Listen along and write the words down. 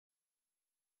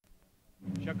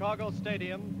Chicago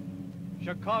Stadium,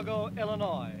 Chicago,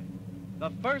 Illinois, the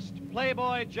first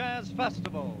Playboy Jazz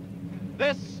Festival.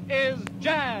 This is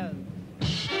jazz.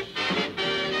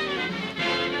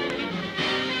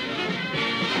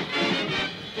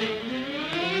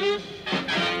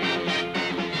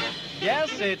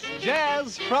 Yes, it's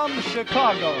jazz from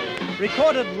Chicago,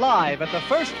 recorded live at the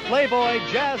first Playboy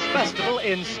Jazz Festival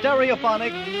in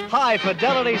stereophonic,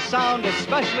 high-fidelity sound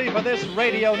especially for this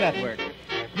radio network.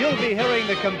 You'll be hearing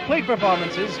the complete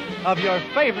performances of your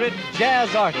favorite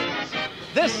jazz artists.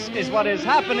 This is what is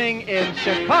happening in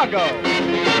Chicago.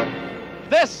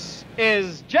 This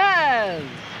is jazz.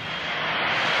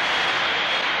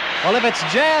 Well, if it's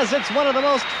jazz, it's one of the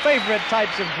most favorite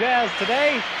types of jazz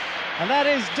today, and that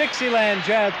is Dixieland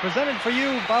Jazz, presented for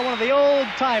you by one of the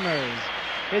old-timers.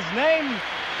 His name,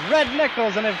 Red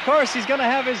Nichols, and of course he's going to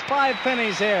have his 5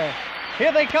 pennies here.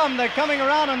 Here they come. They're coming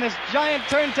around on this giant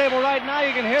turntable right now.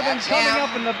 You can hear them coming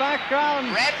up in the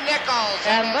background. Red Nichols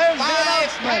and there's the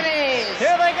announcement. Pennies.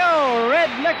 Here they go,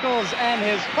 Red Nichols and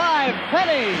his 5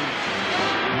 pennies.